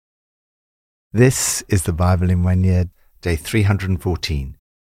This is the Bible in 1 year, day 314.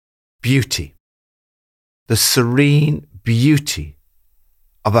 Beauty. The serene beauty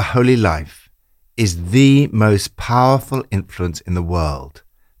of a holy life is the most powerful influence in the world,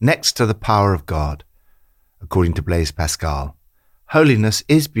 next to the power of God, according to Blaise Pascal. Holiness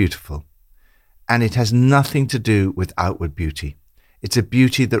is beautiful, and it has nothing to do with outward beauty. It's a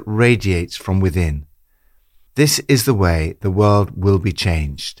beauty that radiates from within. This is the way the world will be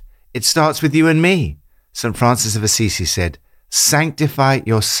changed. It starts with you and me. St. Francis of Assisi said, "Sanctify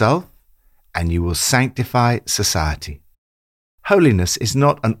yourself, and you will sanctify society." Holiness is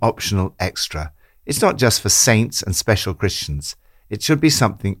not an optional extra. It's not just for saints and special Christians. It should be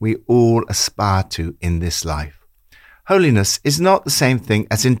something we all aspire to in this life. Holiness is not the same thing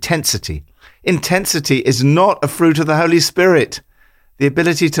as intensity. Intensity is not a fruit of the Holy Spirit. The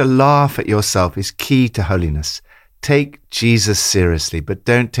ability to laugh at yourself is key to holiness. Take Jesus seriously, but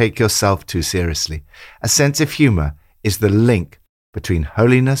don't take yourself too seriously. A sense of humor is the link between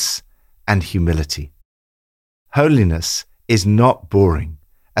holiness and humility. Holiness is not boring.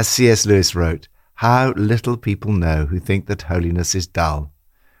 As C.S. Lewis wrote, "How little people know who think that holiness is dull.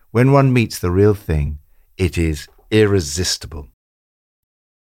 When one meets the real thing, it is irresistible."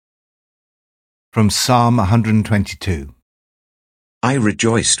 From Psalm 122. I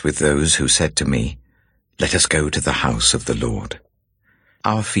rejoiced with those who said to me, "Let us go to the house of the Lord."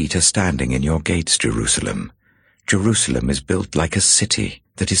 Our feet are standing in your gates, Jerusalem. Jerusalem is built like a city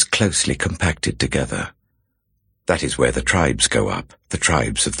that is closely compacted together. That is where the tribes go up, the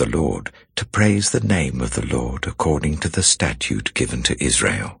tribes of the Lord, to praise the name of the Lord according to the statute given to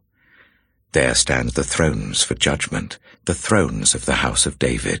Israel. There stand the thrones for judgment, the thrones of the house of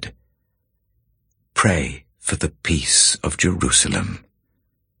David. Pray for the peace of Jerusalem.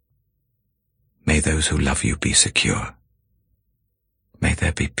 May those who love you be secure. May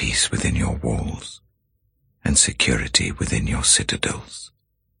there be peace within your walls and security within your citadels.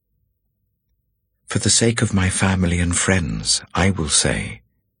 For the sake of my family and friends, I will say,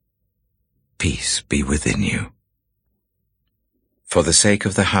 peace be within you. For the sake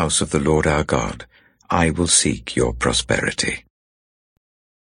of the house of the Lord our God, I will seek your prosperity.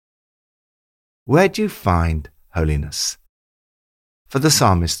 Where do you find holiness? For the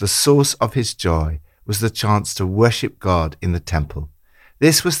psalmist, the source of his joy was the chance to worship God in the temple.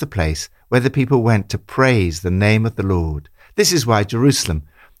 This was the place where the people went to praise the name of the Lord. This is why Jerusalem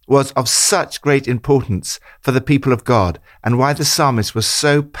was of such great importance for the people of God, and why the psalmist was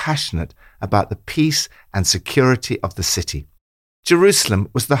so passionate about the peace and security of the city. Jerusalem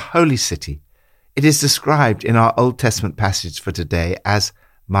was the holy city. It is described in our Old Testament passage for today as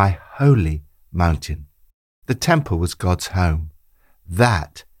my holy mountain. The temple was God's home.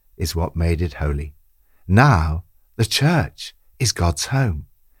 That is what made it holy. Now, the church is God's home.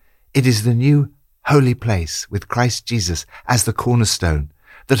 It is the new holy place with Christ Jesus as the cornerstone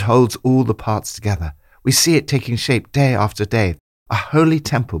that holds all the parts together. We see it taking shape day after day. A holy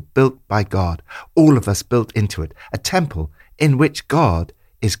temple built by God, all of us built into it, a temple in which God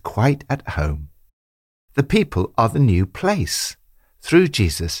is quite at home. The people are the new place. Through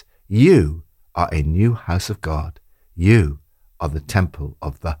Jesus, you are a new house of God. You are the temple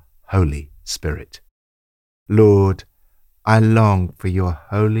of the Holy Spirit. Lord, I long for your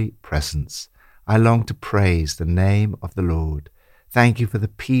holy presence. I long to praise the name of the Lord. Thank you for the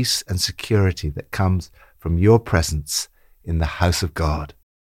peace and security that comes from your presence in the house of God.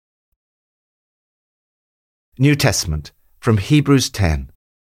 New Testament, from Hebrews 10.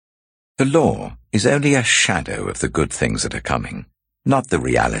 The law is only a shadow of the good things that are coming, not the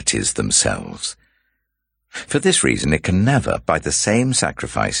realities themselves. For this reason it can never, by the same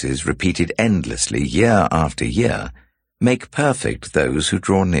sacrifices repeated endlessly year after year, make perfect those who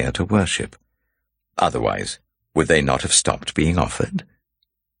draw near to worship. Otherwise, would they not have stopped being offered?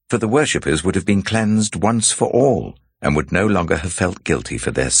 For the worshippers would have been cleansed once for all, and would no longer have felt guilty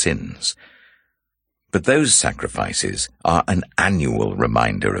for their sins. But those sacrifices are an annual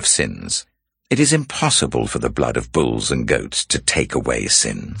reminder of sins. It is impossible for the blood of bulls and goats to take away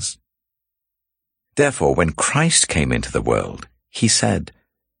sins. Therefore, when Christ came into the world, he said,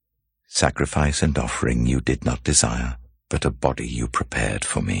 "Sacrifice and offering you did not desire, but a body you prepared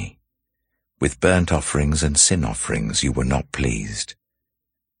for me. With burnt offerings and sin offerings you were not pleased.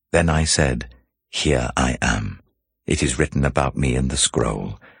 Then I said, Here I am. It is written about me in the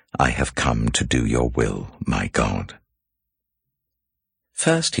scroll, I have come to do your will, my God."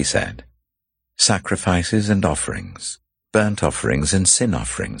 First he said, "Sacrifices and offerings, burnt offerings and sin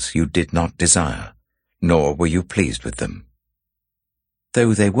offerings you did not desire, nor were you pleased with them,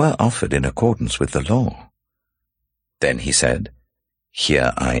 though they were offered in accordance with the law." Then he said,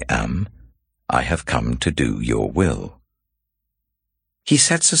 "Here I am. I have come to do your will. He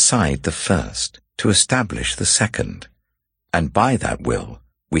sets aside the first to establish the second, and by that will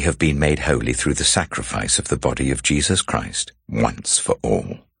we have been made holy through the sacrifice of the body of Jesus Christ once for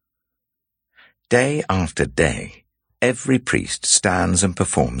all. Day after day, every priest stands and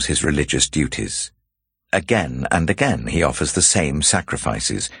performs his religious duties. Again and again he offers the same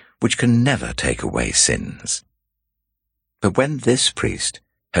sacrifices, which can never take away sins. But when this priest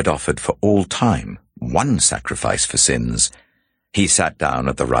had offered for all time one sacrifice for sins, he sat down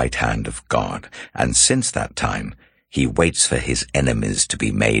at the right hand of God, and since that time he waits for his enemies to be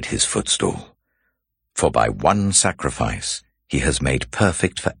made his footstool. For by one sacrifice he has made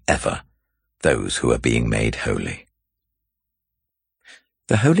perfect forever those who are being made holy.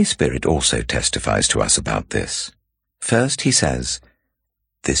 The Holy Spirit also testifies to us about this. First he says,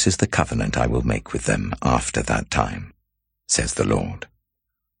 "This is the covenant I will make with them after that time, says the Lord.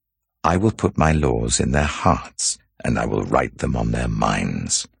 I will put my laws in their hearts, and I will write them on their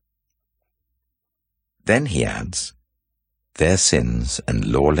minds." Then he adds, "Their sins and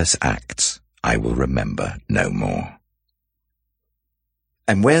lawless acts I will remember no more."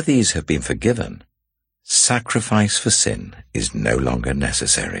 And where these have been forgiven, sacrifice for sin is no longer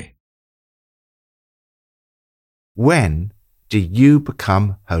necessary. When do you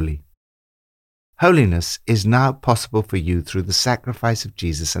become holy? Holiness is now possible for you through the sacrifice of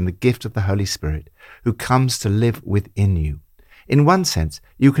Jesus and the gift of the Holy Spirit, who comes to live within you. In one sense,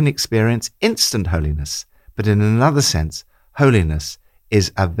 you can experience instant holiness, but in another sense, holiness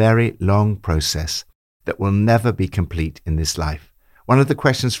is a very long process that will never be complete in this life. One of the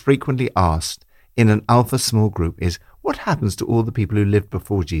questions frequently asked in an Alpha small group is, what happens to all the people who lived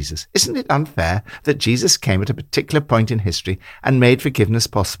before Jesus? Isn't it unfair that Jesus came at a particular point in history and made forgiveness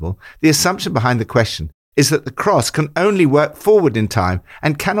possible? The assumption behind the question is that the cross can only work forward in time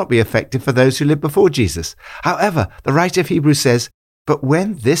and cannot be effective for those who lived before Jesus. However, the writer of Hebrews says, "But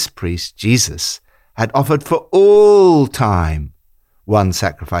when this priest, Jesus, had offered for all time one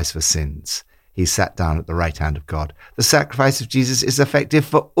sacrifice for sins, he sat down at the right hand of God." The sacrifice of Jesus is effective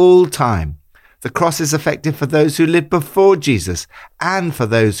for all time. The cross is effective for those who lived before Jesus and for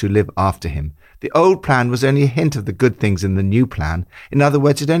those who live after him. The old plan was only a hint of the good things in the new plan. In other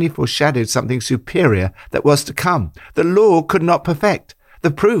words, it only foreshadowed something superior that was to come. The law could not perfect.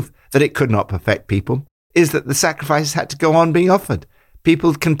 The proof that it could not perfect people is that the sacrifices had to go on being offered.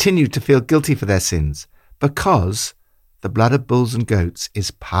 People continued to feel guilty for their sins because the blood of bulls and goats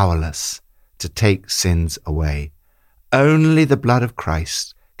is powerless to take sins away. Only the blood of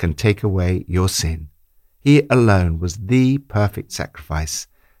Christ can take away your sin. He alone was the perfect sacrifice,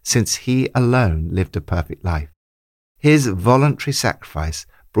 since he alone lived a perfect life. His voluntary sacrifice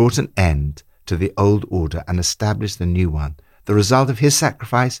brought an end to the old order and established the new one. The result of his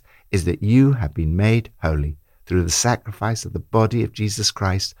sacrifice is that you have been made holy through the sacrifice of the body of Jesus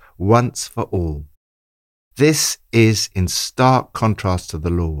Christ once for all. This is in stark contrast to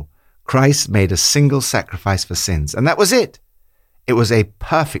the law. Christ made a single sacrifice for sins, and that was it. It was a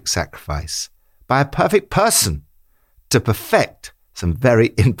perfect sacrifice by a perfect person to perfect some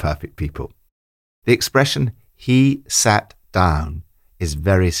very imperfect people. The expression, "he sat down," is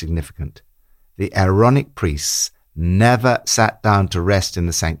very significant. The Aaronic priests never sat down to rest in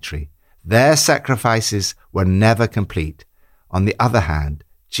the sanctuary. Their sacrifices were never complete. On the other hand,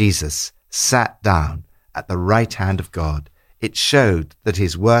 Jesus sat down at the right hand of God. It showed that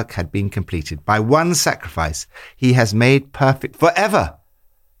his work had been completed. By one sacrifice, he has made perfect forever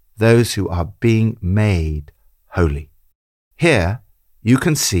those who are being made holy. Here, you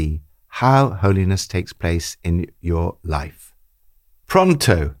can see how holiness takes place in your life.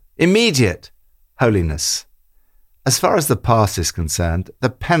 Pronto, immediate holiness. As far as the past is concerned,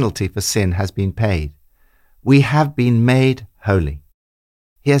 the penalty for sin has been paid. We have been made holy.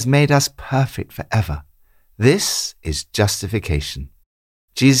 He has made us perfect forever. This is justification.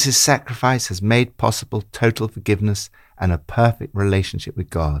 Jesus' sacrifice has made possible total forgiveness and a perfect relationship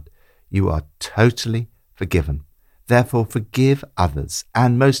with God. You are totally forgiven. Therefore, forgive others,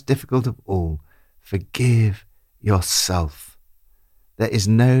 and most difficult of all, forgive yourself. There is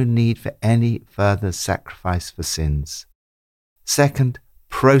no need for any further sacrifice for sins. Second,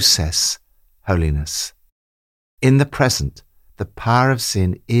 process holiness. In the present, the power of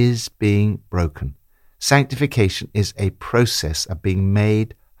sin is being broken. Sanctification is a process of being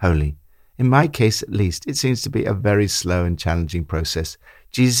made holy. In my case, at least, it seems to be a very slow and challenging process.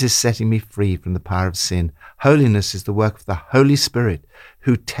 Jesus is setting me free from the power of sin. Holiness is the work of the Holy Spirit,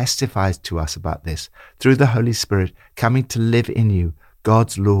 who testifies to us about this. Through the Holy Spirit coming to live in you,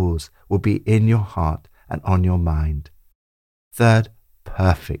 God's laws will be in your heart and on your mind. Third,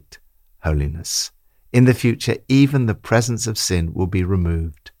 perfect holiness. In the future, even the presence of sin will be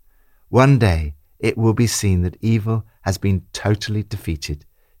removed. One day, it will be seen that evil has been totally defeated.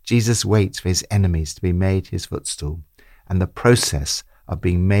 Jesus waits for his enemies to be made his footstool, and the process of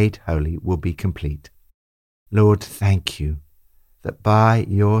being made holy will be complete. Lord, thank you that by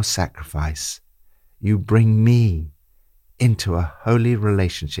your sacrifice, you bring me into a holy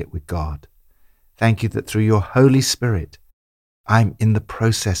relationship with God. Thank you that through your Holy Spirit, I'm in the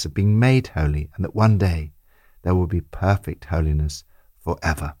process of being made holy, and that one day there will be perfect holiness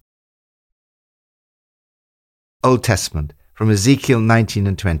forever. Old Testament, from Ezekiel 19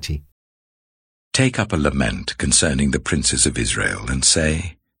 and 20. Take up a lament concerning the princes of Israel, and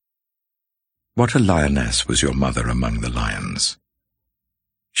say, What a lioness was your mother among the lions!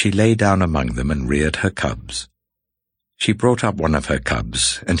 She lay down among them and reared her cubs. She brought up one of her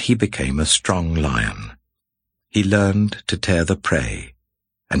cubs, and he became a strong lion. He learned to tear the prey,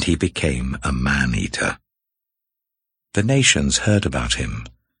 and he became a man-eater. The nations heard about him,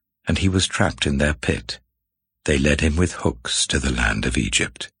 and he was trapped in their pit. They led him with hooks to the land of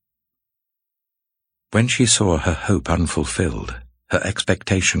Egypt. When she saw her hope unfulfilled, her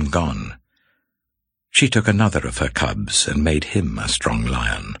expectation gone, she took another of her cubs and made him a strong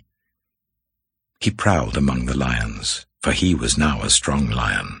lion. He prowled among the lions, for he was now a strong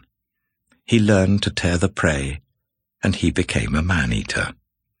lion. He learned to tear the prey, and he became a man-eater.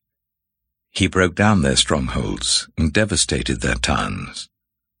 He broke down their strongholds and devastated their towns.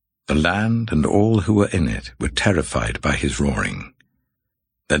 The land and all who were in it were terrified by his roaring.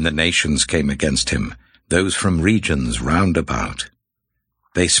 Then the nations came against him, those from regions round about.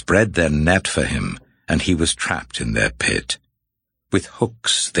 They spread their net for him, and he was trapped in their pit. With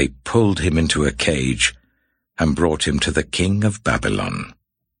hooks they pulled him into a cage and brought him to the king of Babylon.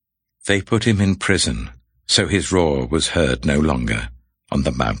 They put him in prison, so his roar was heard no longer on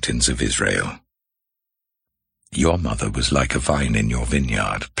the mountains of Israel. Your mother was like a vine in your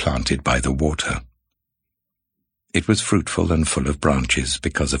vineyard, planted by the water. It was fruitful and full of branches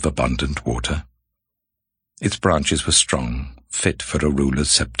because of abundant water. Its branches were strong, fit for a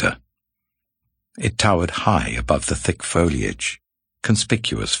ruler's scepter. It towered high above the thick foliage,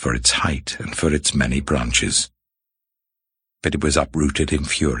 conspicuous for its height and for its many branches. But it was uprooted in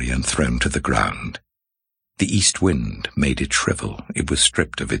fury and thrown to the ground. The east wind made it shrivel, it was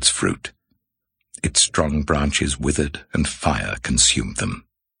stripped of its fruit. Its strong branches withered, and fire consumed them.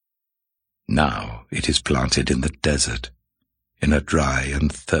 Now it is planted in the desert, in a dry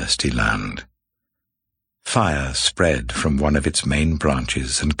and thirsty land. Fire spread from one of its main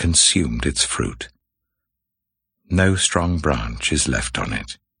branches and consumed its fruit. No strong branch is left on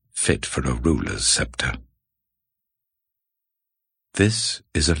it, fit for a ruler's scepter. This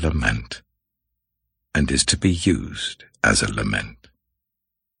is a lament, and is to be used as a lament.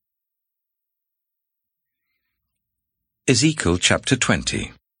 Ezekiel chapter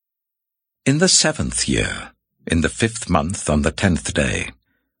 20. In the 7th year, in the 5th month on the 10th day,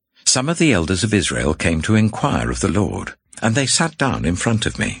 some of the elders of Israel came to inquire of the Lord, and they sat down in front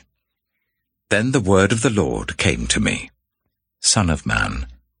of me. Then the word of the Lord came to me. Son of man,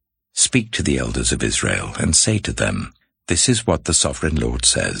 speak to the elders of Israel, and say to them, This is what the sovereign Lord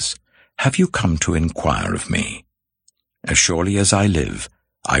says. Have you come to inquire of me? As surely as I live,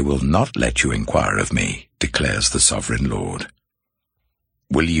 I will not let you inquire of me, declares the sovereign Lord.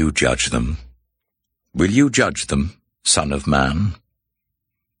 Will you judge them? Will you judge them, son of man?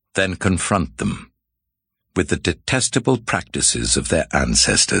 Then confront them with the detestable practices of their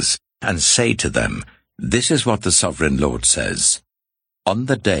ancestors, and say to them, This is what the sovereign Lord says. On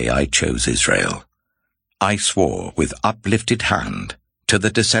the day I chose Israel, I swore with uplifted hand to the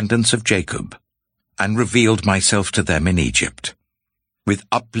descendants of Jacob, and revealed myself to them in Egypt. With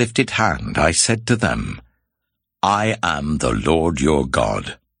uplifted hand I said to them, I am the Lord your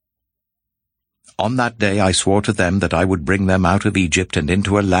God. On that day I swore to them that I would bring them out of Egypt and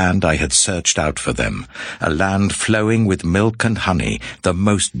into a land I had searched out for them, a land flowing with milk and honey, the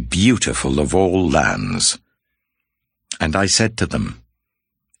most beautiful of all lands. And I said to them,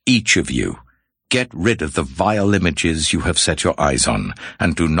 Each of you, get rid of the vile images you have set your eyes on,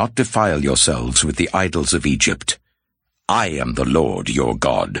 and do not defile yourselves with the idols of Egypt. I am the Lord your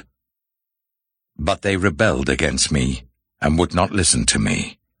God. But they rebelled against me, and would not listen to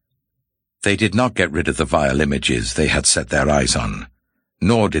me. They did not get rid of the vile images they had set their eyes on,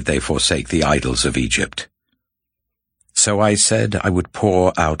 nor did they forsake the idols of Egypt. So I said I would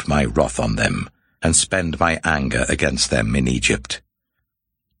pour out my wrath on them, and spend my anger against them in Egypt.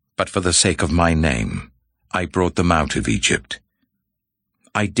 But for the sake of my name, I brought them out of Egypt.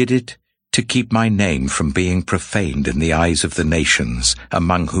 I did it to keep my name from being profaned in the eyes of the nations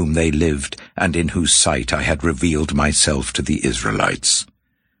among whom they lived and in whose sight I had revealed myself to the Israelites.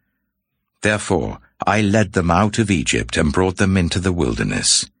 Therefore I led them out of Egypt and brought them into the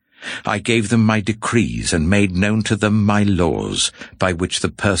wilderness. I gave them my decrees and made known to them my laws, by which the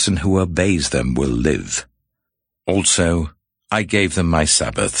person who obeys them will live. Also, I gave them my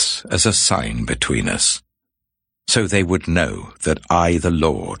Sabbaths as a sign between us, so they would know that I, the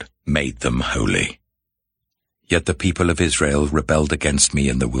Lord, made them holy. Yet the people of Israel rebelled against me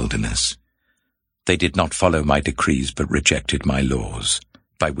in the wilderness. They did not follow my decrees but rejected my laws,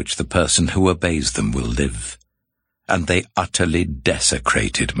 by which the person who obeys them will live. And they utterly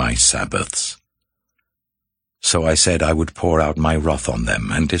desecrated my Sabbaths. So I said I would pour out my wrath on them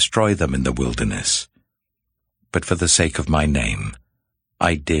and destroy them in the wilderness. But for the sake of my name,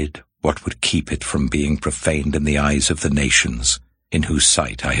 I did what would keep it from being profaned in the eyes of the nations, in whose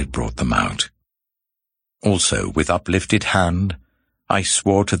sight I had brought them out. Also, with uplifted hand, I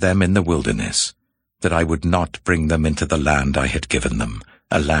swore to them in the wilderness that I would not bring them into the land I had given them,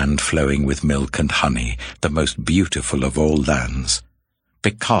 a land flowing with milk and honey, the most beautiful of all lands,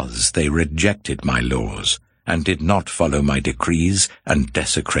 because they rejected my laws and did not follow my decrees and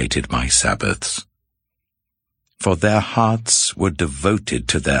desecrated my Sabbaths. For their hearts were devoted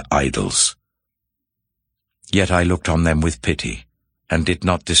to their idols. Yet I looked on them with pity, and did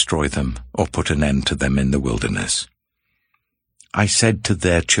not destroy them or put an end to them in the wilderness. I said to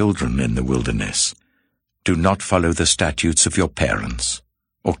their children in the wilderness, "Do not follow the statutes of your parents,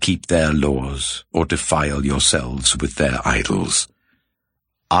 or keep their laws, or defile yourselves with their idols.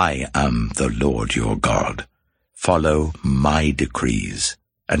 I am the Lord your God. Follow my decrees,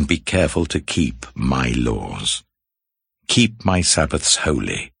 and be careful to keep my laws. Keep my Sabbaths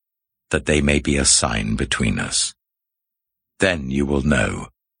holy, that they may be a sign between us. Then you will know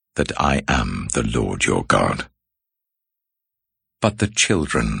that I am the Lord your God." But the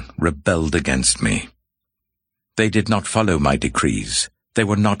children rebelled against me. They did not follow my decrees. They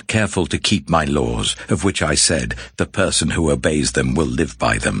were not careful to keep my laws, of which I said, "The person who obeys them will live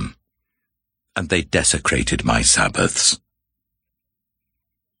by them." And they desecrated my Sabbaths.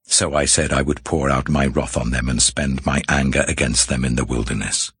 So I said I would pour out my wrath on them and spend my anger against them in the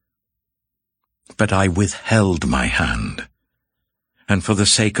wilderness. But I withheld my hand, and for the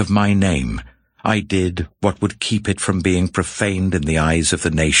sake of my name, I did what would keep it from being profaned in the eyes of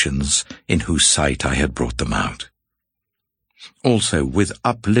the nations in whose sight I had brought them out. Also, with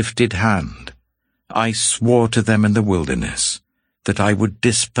uplifted hand, I swore to them in the wilderness that I would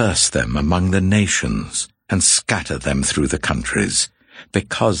disperse them among the nations and scatter them through the countries,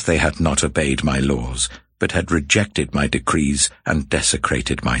 because they had not obeyed my laws, but had rejected my decrees and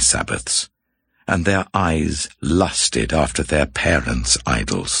desecrated my Sabbaths, and their eyes lusted after their parents'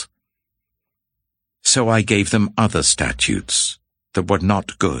 idols. So I gave them other statutes that were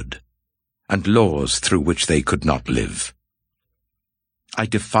not good, and laws through which they could not live. I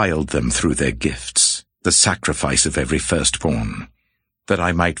defiled them through their gifts, the sacrifice of every firstborn, that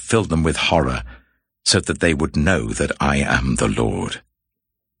I might fill them with horror, so that they would know that I am the Lord.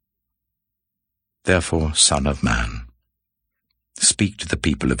 Therefore, Son of Man, speak to the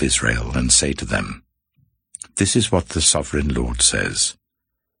people of Israel and say to them, "This is what the Sovereign Lord says.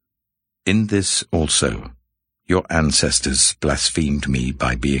 In this also your ancestors blasphemed me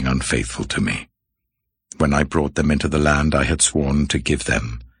by being unfaithful to me. When I brought them into the land I had sworn to give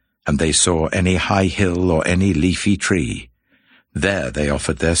them, and they saw any high hill or any leafy tree, there they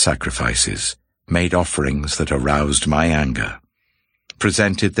offered their sacrifices, made offerings that aroused my anger,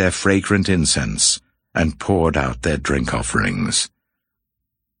 presented their fragrant incense, and poured out their drink offerings.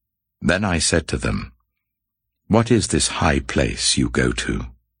 Then I said to them, 'What is this high place you go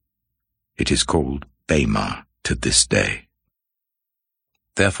to?' It is called Bamah to this day.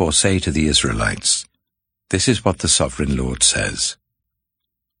 Therefore say to the Israelites, 'This is what the Sovereign Lord says.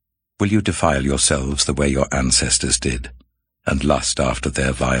 Will you defile yourselves the way your ancestors did, and lust after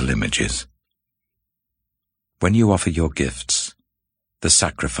their vile images? When you offer your gifts, the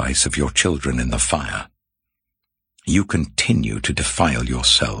sacrifice of your children in the fire, you continue to defile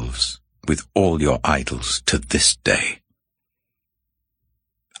yourselves with all your idols to this day.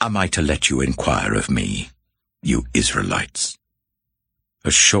 Am I to let you inquire of me, you Israelites?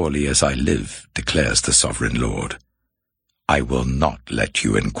 As surely as I live, declares the Sovereign Lord, I will not let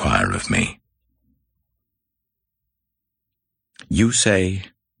you inquire of me. You say,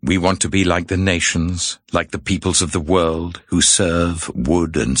 we want to be like the nations, like the peoples of the world, who serve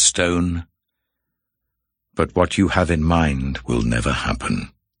wood and stone. But what you have in mind will never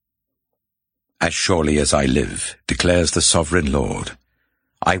happen. As surely as I live, declares the Sovereign Lord,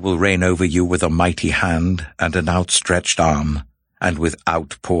 I will reign over you with a mighty hand and an outstretched arm, and with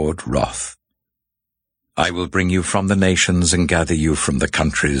outpoured wrath. I will bring you from the nations and gather you from the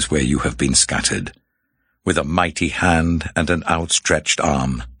countries where you have been scattered, with a mighty hand and an outstretched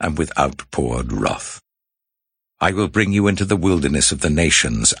arm, and with outpoured wrath. I will bring you into the wilderness of the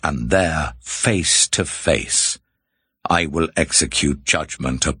nations, and there, face to face, I will execute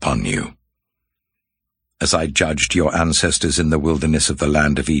judgment upon you. As I judged your ancestors in the wilderness of the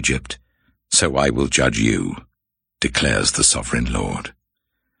land of Egypt, so I will judge you, declares the sovereign Lord.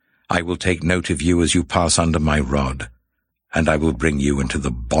 I will take note of you as you pass under my rod, and I will bring you into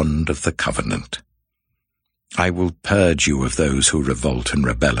the bond of the covenant. I will purge you of those who revolt and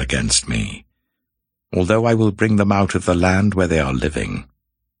rebel against me. Although I will bring them out of the land where they are living,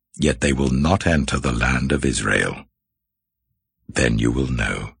 yet they will not enter the land of Israel. Then you will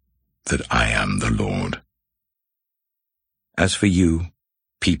know that I am the Lord. As for you,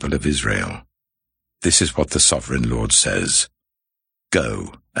 people of Israel, this is what the sovereign Lord says.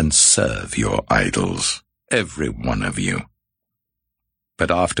 Go and serve your idols, every one of you.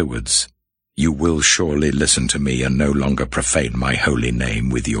 But afterwards, you will surely listen to me and no longer profane my holy name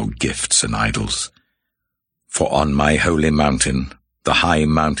with your gifts and idols. For on my holy mountain, the high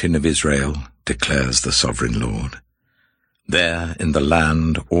mountain of Israel, declares the sovereign Lord, there in the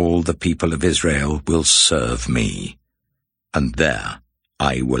land all the people of Israel will serve me, and there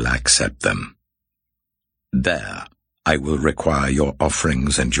I will accept them. There I will require your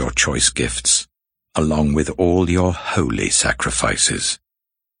offerings and your choice gifts, along with all your holy sacrifices.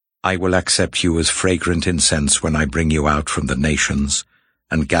 I will accept you as fragrant incense when I bring you out from the nations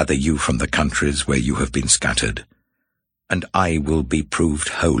and gather you from the countries where you have been scattered, and I will be proved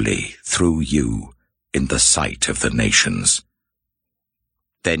holy through you in the sight of the nations.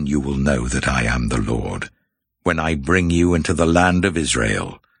 Then you will know that I am the Lord, when I bring you into the land of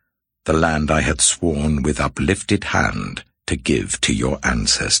Israel, the land I had sworn with uplifted hand to give to your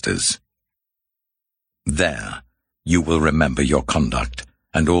ancestors. There you will remember your conduct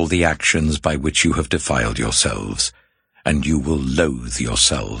and all the actions by which you have defiled yourselves, and you will loathe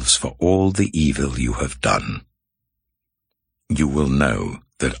yourselves for all the evil you have done. You will know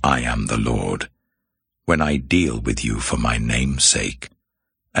that I am the Lord, when I deal with you for my name's sake,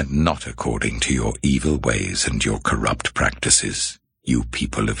 and not according to your evil ways and your corrupt practices, you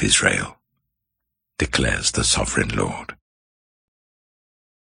people of Israel, declares the sovereign Lord.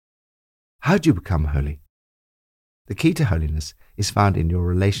 How do you become holy? The key to holiness is found in your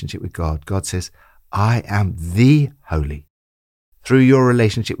relationship with God. God says, I am the holy. Through your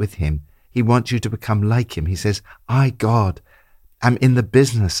relationship with him, he wants you to become like him. He says, I, God, am in the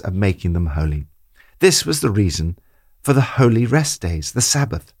business of making them holy. This was the reason for the holy rest days, the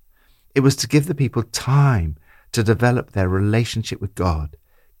Sabbath. It was to give the people time to develop their relationship with God.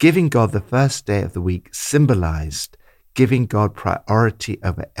 Giving God the first day of the week symbolized giving God priority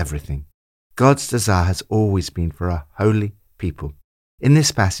over everything. God's desire has always been for a holy people. In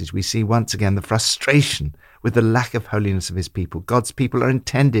this passage, we see once again the frustration with the lack of holiness of his people. God's people are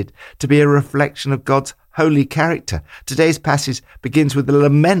intended to be a reflection of God's holy character. Today's passage begins with a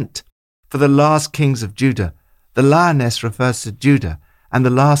lament for the last kings of Judah. The lioness refers to Judah, and the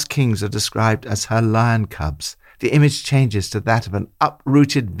last kings are described as her lion cubs. The image changes to that of an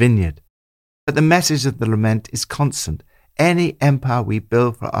uprooted vineyard. But the message of the lament is constant. Any empire we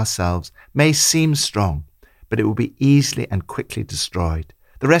build for ourselves may seem strong, but it will be easily and quickly destroyed.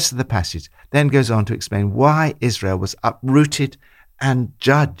 The rest of the passage then goes on to explain why Israel was uprooted and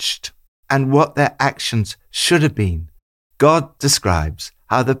judged, and what their actions should have been. God describes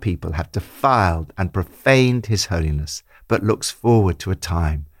how the people have defiled and profaned his holiness, but looks forward to a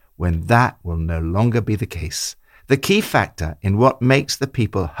time when that will no longer be the case. The key factor in what makes the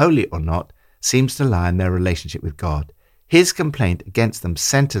people holy or not seems to lie in their relationship with God. His complaint against them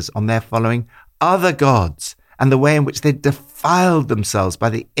centers on their following other gods and the way in which they defiled themselves by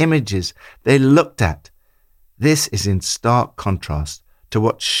the images they looked at. This is in stark contrast to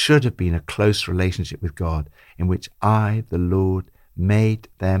what should have been a close relationship with God, in which I, the Lord, made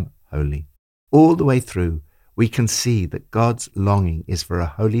them holy. All the way through, we can see that God's longing is for a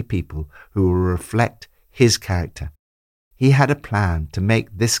holy people who will reflect his character. He had a plan to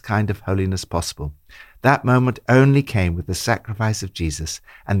make this kind of holiness possible. That moment only came with the sacrifice of Jesus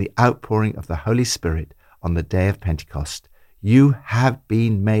and the outpouring of the Holy Spirit on the day of Pentecost. You have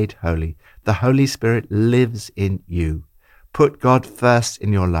been made holy. The Holy Spirit lives in you. Put God first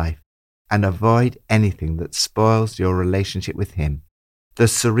in your life and avoid anything that spoils your relationship with him. The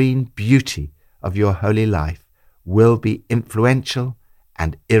serene beauty of your holy life will be influential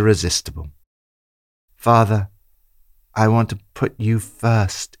and irresistible. Father, I want to put you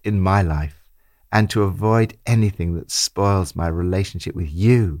first in my life and to avoid anything that spoils my relationship with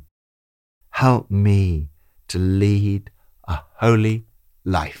you. Help me to lead a holy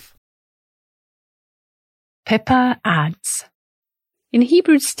life. Pippa adds, in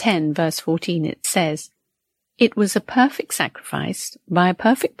Hebrews 10 verse 14 it says, "It was a perfect sacrifice by a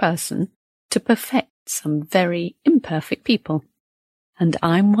perfect person to perfect some very imperfect people, and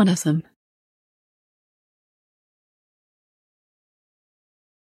I'm one of them."